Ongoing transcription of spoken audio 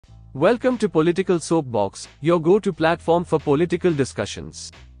Welcome to Political Soapbox, your go-to platform for political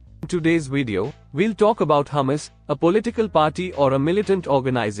discussions. In today's video, we'll talk about HAMAS, a political party or a militant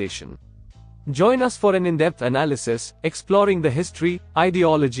organization. Join us for an in-depth analysis, exploring the history,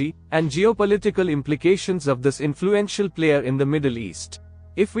 ideology, and geopolitical implications of this influential player in the Middle East.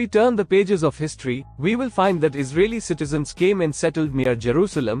 If we turn the pages of history, we will find that Israeli citizens came and settled near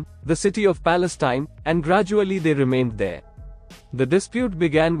Jerusalem, the city of Palestine, and gradually they remained there. The dispute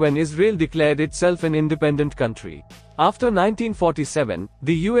began when Israel declared itself an independent country. After 1947,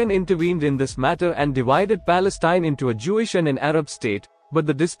 the UN intervened in this matter and divided Palestine into a Jewish and an Arab state, but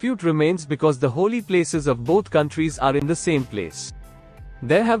the dispute remains because the holy places of both countries are in the same place.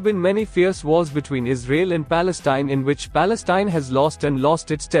 There have been many fierce wars between Israel and Palestine in which Palestine has lost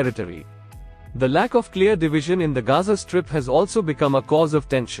its territory. The lack of clear division in the Gaza Strip has also become a cause of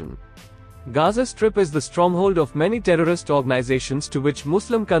tension. Gaza Strip is the stronghold of many terrorist organizations to which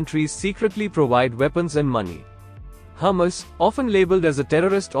Muslim countries secretly provide weapons and money. HAMAS, often labeled as a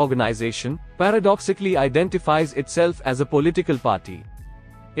terrorist organization, paradoxically identifies itself as a political party.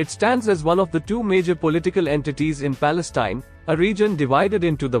 It stands as one of the two major political entities in Palestine, a region divided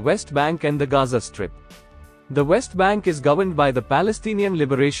into the West Bank and the Gaza Strip. The West Bank is governed by the Palestinian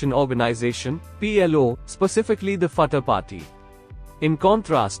Liberation Organization, PLO, specifically the Fatah Party. In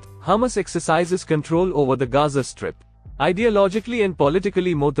contrast, HAMAS exercises control over the Gaza Strip. Ideologically and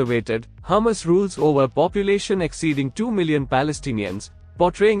politically motivated, HAMAS rules over a population exceeding 2 million Palestinians,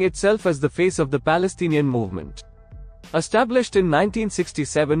 portraying itself as the face of the Palestinian movement. Established in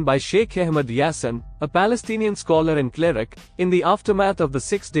 1967 by Sheikh Ahmed Yassin, a Palestinian scholar and cleric, in the aftermath of the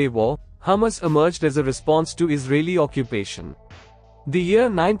Six-Day War, HAMAS emerged as a response to Israeli occupation. The year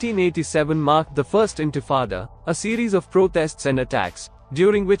 1987 marked the First Intifada, a series of protests and attacks,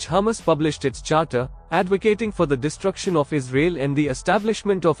 during which HAMAS published its charter, advocating for the destruction of Israel and the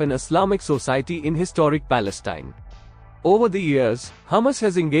establishment of an Islamic society in historic Palestine. Over the years, HAMAS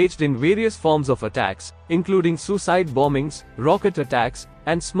has engaged in various forms of attacks, including suicide bombings, rocket attacks,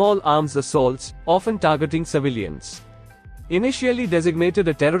 and small arms assaults, often targeting civilians. Initially designated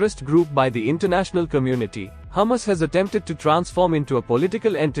a terrorist group by the international community, HAMAS has attempted to transform into a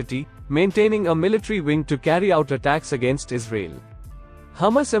political entity, maintaining a military wing to carry out attacks against Israel.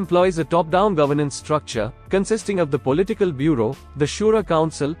 HAMAS employs a top-down governance structure, consisting of the Political Bureau, the Shura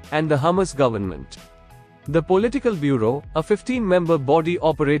Council, and the HAMAS government. The Political Bureau, a 15-member body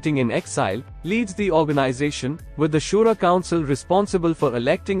operating in exile, leads the organization, with the Shura Council responsible for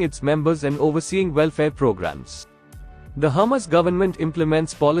electing its members and overseeing welfare programs. The HAMAS government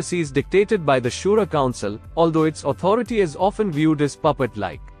implements policies dictated by the Shura Council, although its authority is often viewed as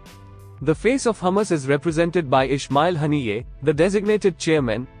puppet-like. The face of HAMAS is represented by Ismail Haniyeh, the designated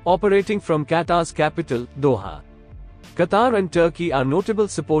chairman, operating from Qatar's capital, Doha. Qatar and Turkey are notable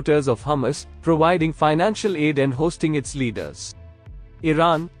supporters of HAMAS, providing financial aid and hosting its leaders.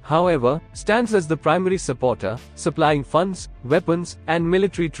 Iran, however, stands as the primary supporter, supplying funds, weapons, and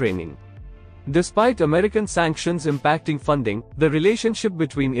military training. Despite American sanctions impacting funding, the relationship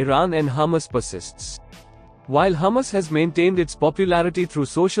between Iran and HAMAS persists. While HAMAS has maintained its popularity through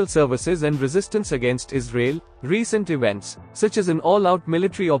social services and resistance against Israel, recent events, such as an all-out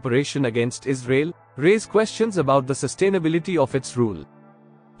military operation against Israel, raise questions about the sustainability of its rule.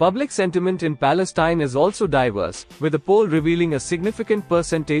 Public sentiment in Palestine is also diverse, with a poll revealing a significant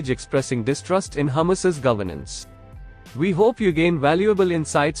percentage expressing distrust in HAMAS's governance. We hope you gain valuable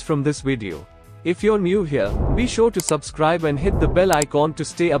insights from this video. If you're new here, be sure to subscribe and hit the bell icon to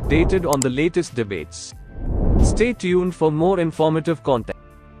stay updated on the latest debates. Stay tuned for more informative content.